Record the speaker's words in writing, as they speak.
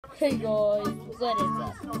Hey guys, what is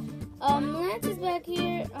up? Lance is back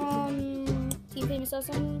here. Team Famous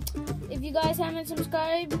Awesome. If you guys haven't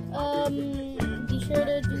subscribed, be sure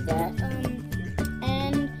to do that.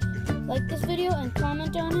 And like this video and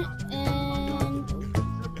comment on it. And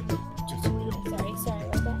sorry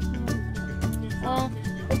about that.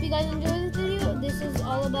 Hope you guys enjoy this video. This is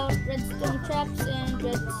all about redstone traps and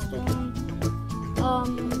redstone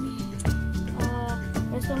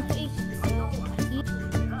redstone creation.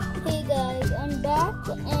 Hey guys, I'm back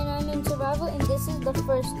and I'm in survival, and this is the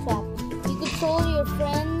first trap. You control your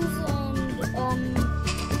friends and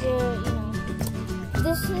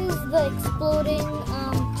this is the exploding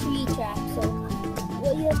tree trap. So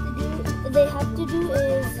what you have to do, they have to do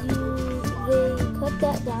is they cut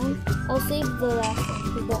that down. I'll save the last one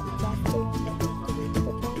because that's the one that needs to be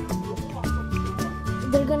the trap.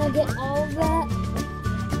 They're gonna get all of that,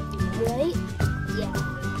 right? Yeah,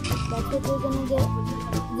 that's what they're gonna get.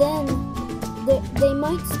 Then they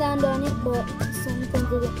might stand on it, but sometimes they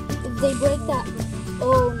don't. If they break that,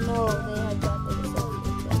 oh no, they have got themselves.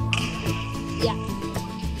 Yeah,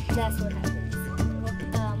 that's what happens.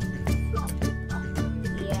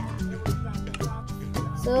 Yeah.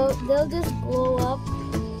 So they'll just blow up,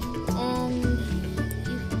 and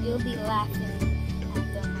you'll be laughing at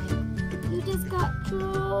them like, you just got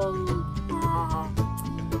trolled.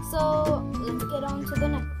 So let's get on to the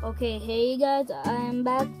next. Okay, hey guys, I'm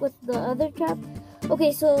back with the other trap.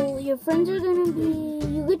 Okay, so your friends are gonna be,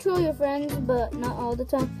 you could troll your friends, but not all the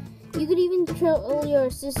time. You could even troll your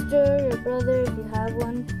sister, your brother, if you have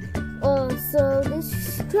one. So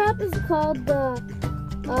this trap is called the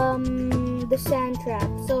sand trap.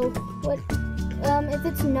 So what? If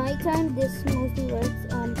it's nighttime, this mostly works.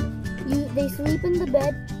 They sleep in the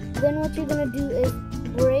bed. Then what you're gonna do is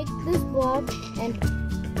break this block and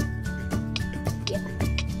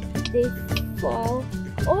they fall,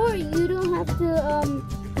 or you don't have to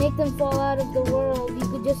make them fall out of the world. You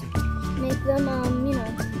could just make them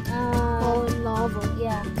fall in lava,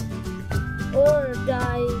 yeah, or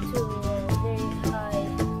die to a very high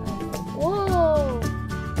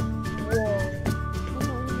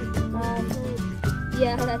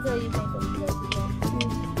yeah, that's how you make them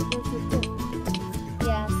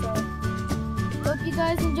yeah. So hope you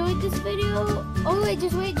guys enjoyed this video. Oh wait,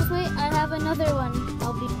 just wait, I have another one.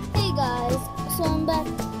 Hey guys, so I'm back.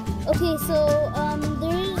 Okay, so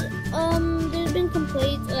there's been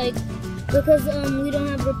complaints like because we don't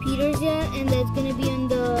have repeaters yet, and that's gonna be in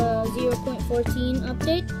the 0.14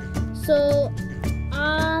 update. So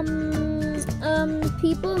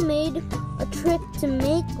people made a trick to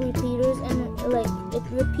make repeaters, and like it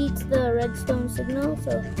repeats the redstone signal.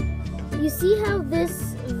 So you see how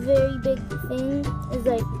this very big thing is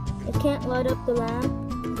like, it can't light up the lamp.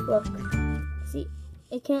 Look, see,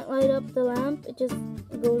 it can't light up the lamp. It just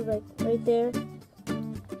goes like right there.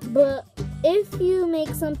 But if you make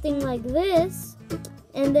something like this,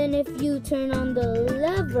 and then if you turn on the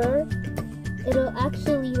lever, it'll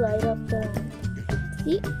actually light up the lamp.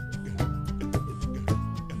 See?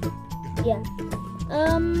 Yeah.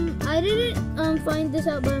 I didn't find this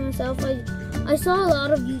out by myself. I saw a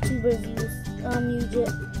lot of YouTubers use it.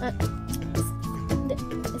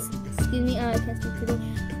 Excuse me, I can't speak today.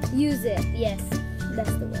 Use it. Yes,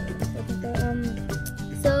 that's the word.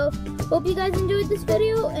 So hope you guys enjoyed this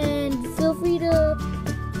video, and feel free to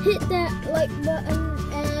hit that like button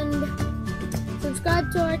and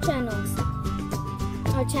subscribe to our channel.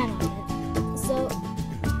 So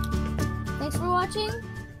thanks for watching.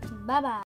 Bye bye.